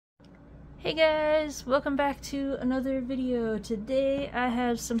Hey guys, welcome back to another video. Today I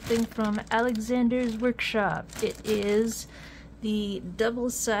have something from Alexander's Workshop. It is the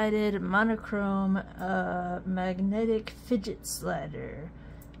double-sided monochrome magnetic fidget slider.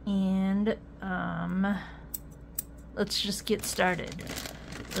 And let's just get started.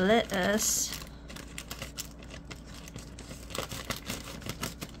 Let us...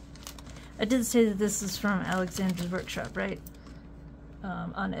 I did say that this is from Alexander's Workshop, right?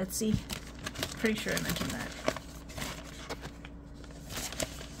 On Etsy. Pretty sure I mentioned that.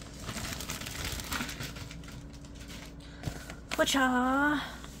 Whatcha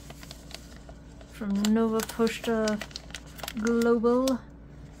from Nova Posta Global.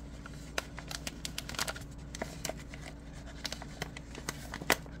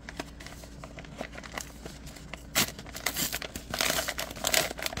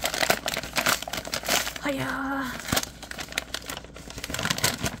 Hiya!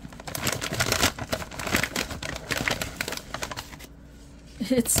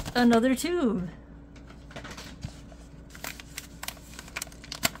 It's another tube.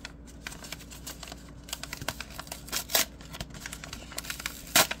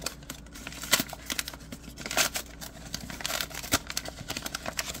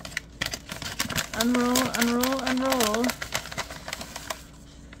 Unroll, unroll, unroll.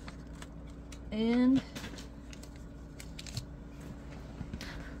 And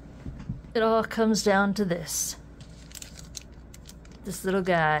it all comes down to this. This little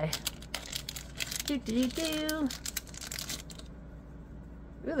guy. Doo doo doo doo.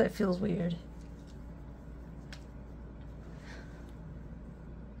 Ooh, that feels weird.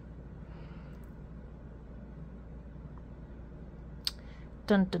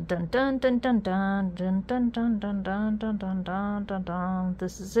 Dun dun dun dun dun dun dun dun dun dun dun dun dun dun dun dun dun.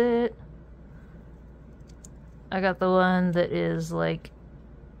 This is it. I got the one that is like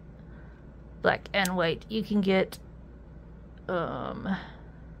black and white. You can get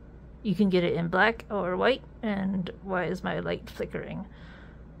it in black or white. And why is my light flickering?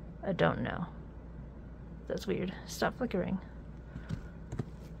 I don't know. That's weird. Stop flickering.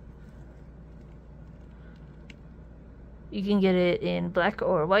 You can get it in black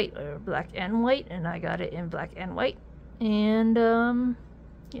or white, or black and white, and I got it in black and white. And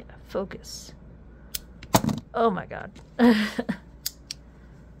yeah, focus. Oh my god.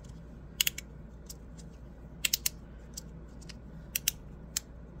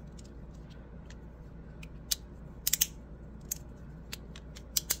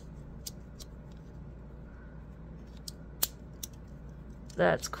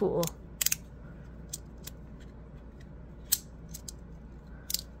 That's cool.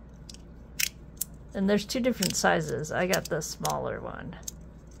 And there's two different sizes. I got the smaller one.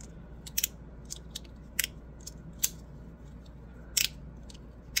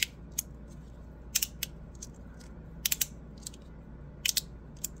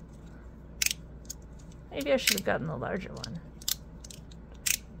 Maybe I should have gotten the larger one.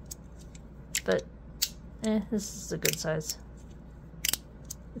 But, this is a good size.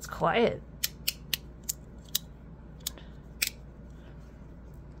 It's quiet.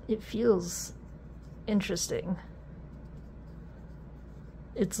 It feels interesting.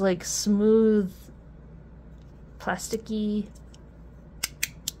 It's like smooth, plasticky.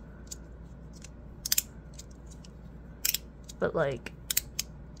 But like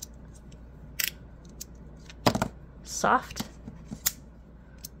soft.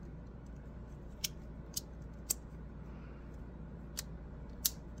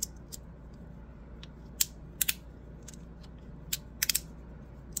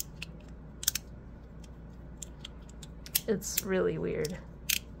 It's really weird.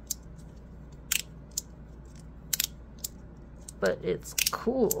 But it's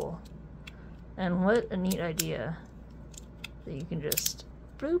cool. And what a neat idea. That you can just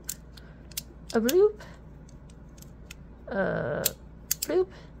bloop, a bloop, bloop.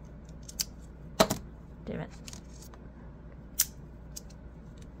 Damn it.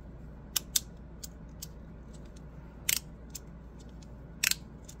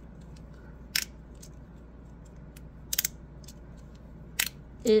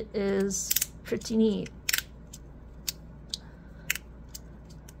 It is pretty neat.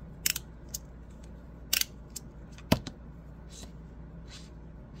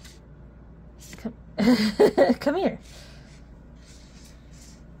 Come, come here.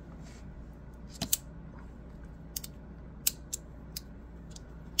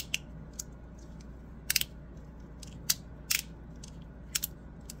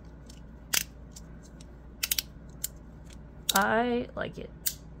 I like it.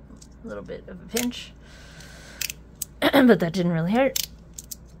 A little bit of a pinch, but that didn't really hurt.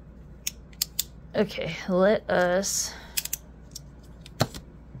 Okay, let us...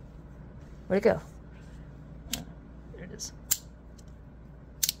 Where'd it go? Oh, there it is.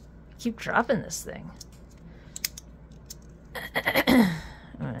 Keep dropping this thing.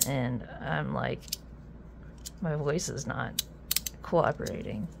 And I'm like, my voice is not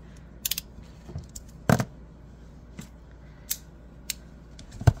cooperating.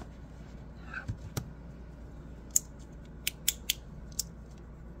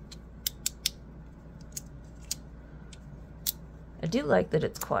 I do like that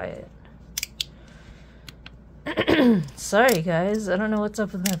it's quiet. Sorry guys, I don't know what's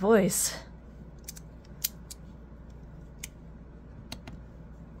up with my voice.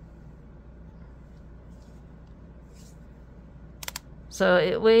 So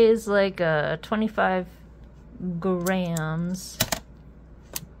it weighs like 25 grams.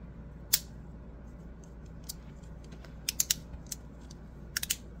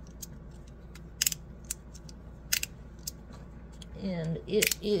 And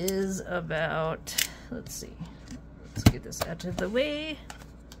it is about, let's see, let's get this out of the way.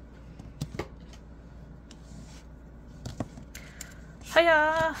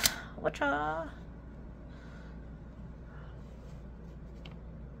 Hiya! Watcha!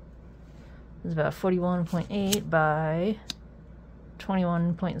 It's about 41.8 by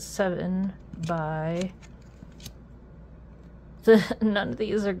 21.7 by... None of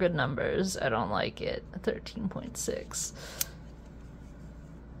these are good numbers. I don't like it. 13.6.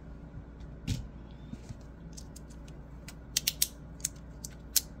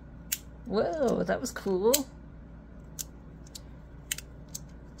 Whoa, that was cool.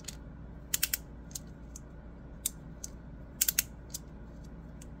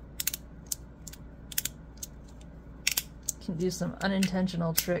 Can do some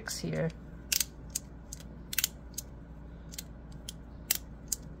unintentional tricks here.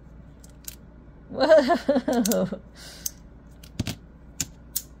 Whoa!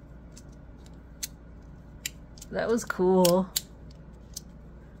 That was cool.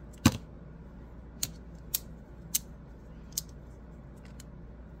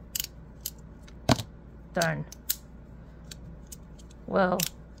 Darn. Well,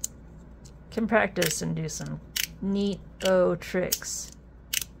 can practice and do some neat-o tricks.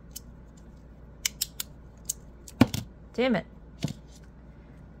 Damn it.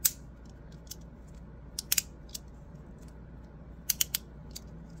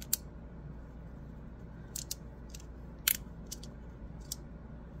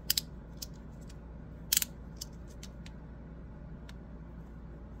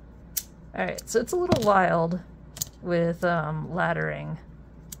 Alright, so it's a little wild with laddering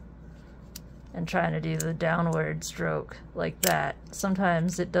and trying to do the downward stroke like that.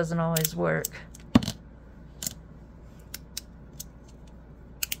 Sometimes it doesn't always work.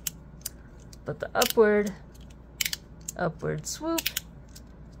 But the upward swoop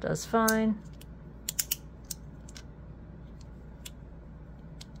does fine.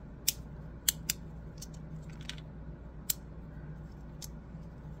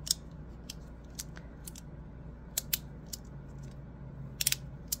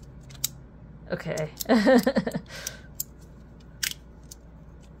 Okay.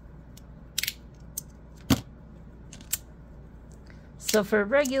 So for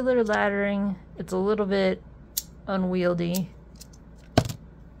regular laddering, it's a little bit unwieldy.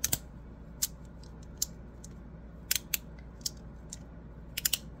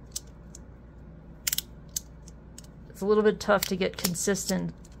 It's a little bit tough to get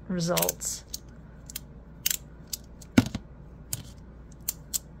consistent results.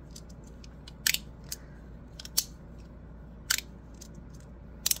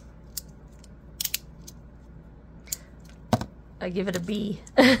 I give it a B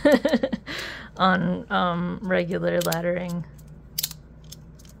on regular laddering.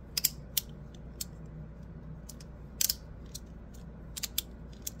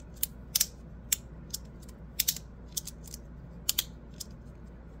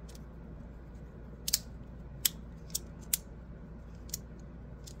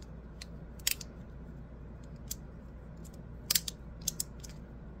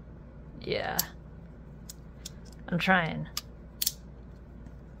 Yeah, I'm trying.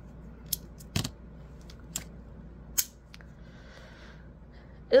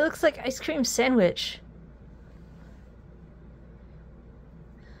 It looks like ice cream sandwich.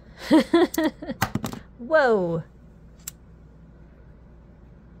 Whoa.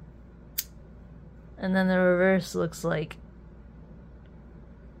 And then the reverse looks like,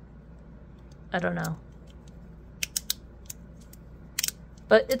 I don't know.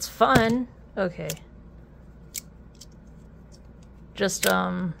 But it's fun. Okay. Just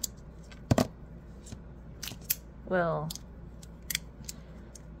well,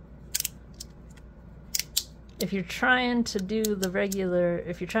 if you're trying to do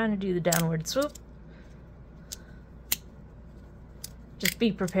the downward swoop, just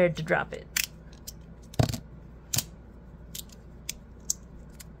be prepared to drop it.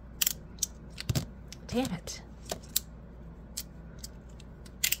 Damn it.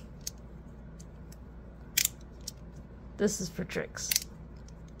 This is for tricks.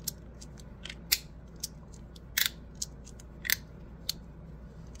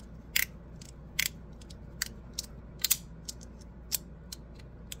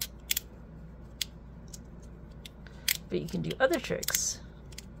 But you can do other tricks.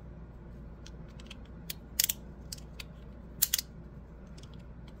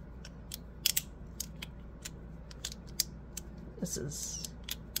 This is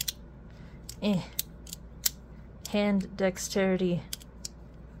hand dexterity.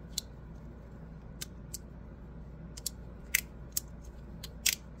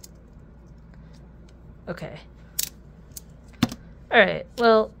 Okay. Alright,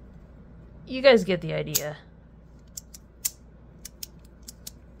 well, you guys get the idea.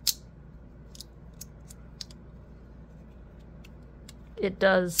 It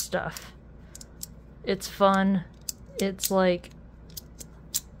does stuff. It's fun. It's like,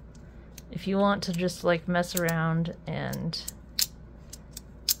 if you want to just like mess around and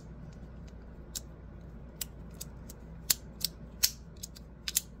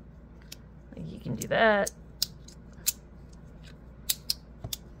you can do that.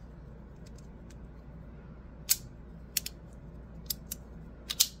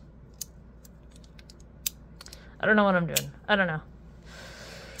 I don't know what I'm doing. I don't know.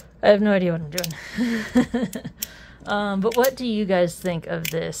 I have no idea what I'm doing. But what do you guys think of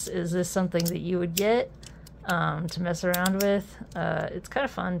this? Is this something that you would get to mess around with? It's kind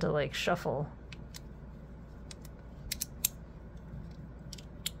of fun to like shuffle.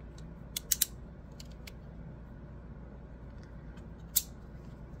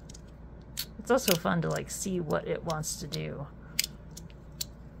 It's also fun to like see what it wants to do,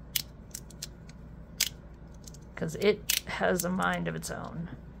 because it has a mind of its own.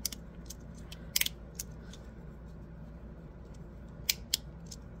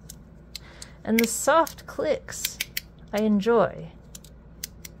 And the soft clicks I enjoy.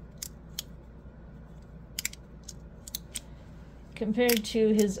 Compared to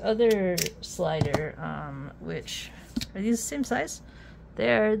his other slider, which, are these the same size?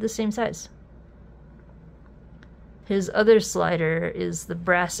 They are the same size. His other slider is the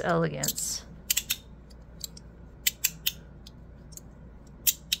Brass Elegance.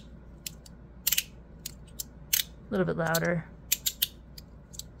 A little bit louder.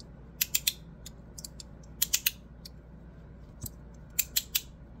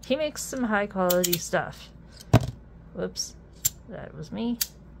 He makes some high quality stuff. Whoops, that was me.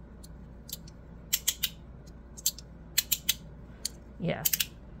 Yeah.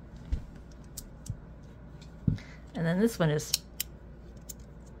 And then this one is,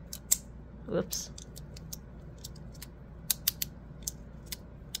 whoops.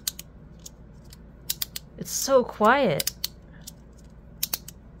 It's so quiet.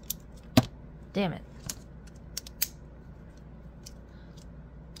 Damn it.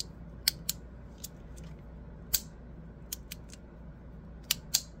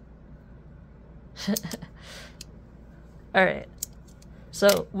 All right.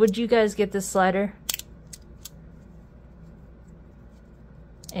 So, would you guys get this slider?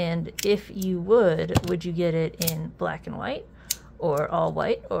 And if you would you get it in black and white, or all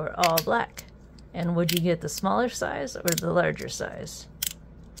white, or all black? And would you get the smaller size or the larger size?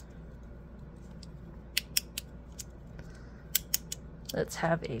 Let's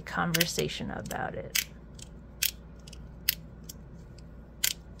have a conversation about it.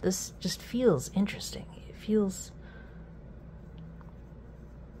 This just feels interesting. It feels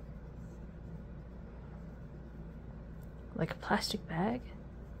like a plastic bag.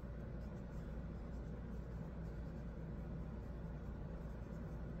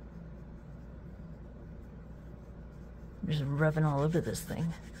 I'm just rubbing all over this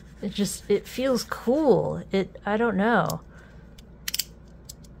thing. It feels cool. I don't know.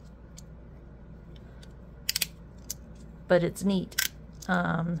 But it's neat.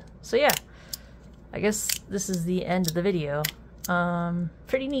 So yeah, I guess this is the end of the video.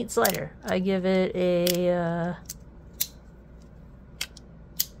 Pretty neat slider. I give it a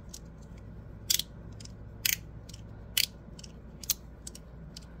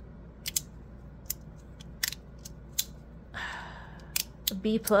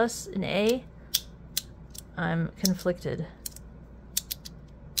B+, an A. I'm conflicted.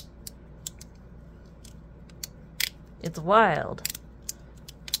 It's wild.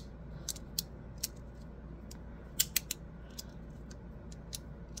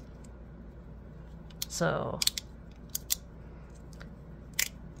 So,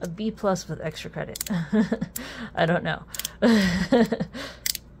 a B+ with extra credit. I don't know.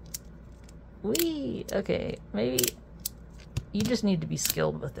 Wee! Okay, maybe you just need to be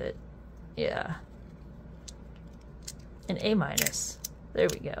skilled with it. Yeah. An A-. There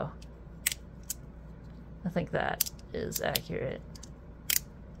we go. I think that is accurate.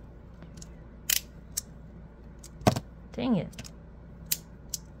 Dang it.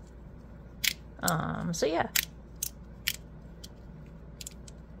 So yeah.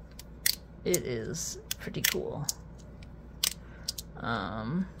 It is pretty cool.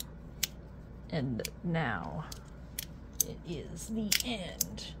 And now it is the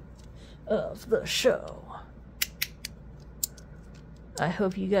end of the show. I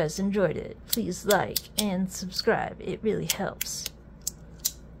hope you guys enjoyed it. Please like and subscribe. It really helps.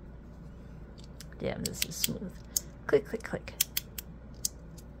 Damn, this is smooth. Click, click, click.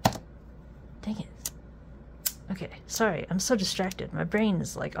 Dang it. Okay, sorry, I'm so distracted. My brain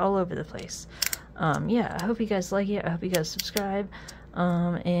is like all over the place. Yeah, I hope you guys like it. I hope you guys subscribe.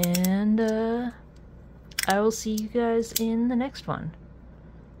 And I will see you guys in the next one.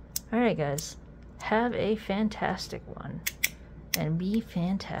 Alright, guys. Have a fantastic one. And be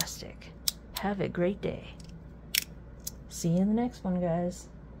fantastic. Have a great day. See you in the next one, guys.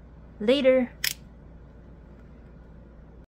 Later!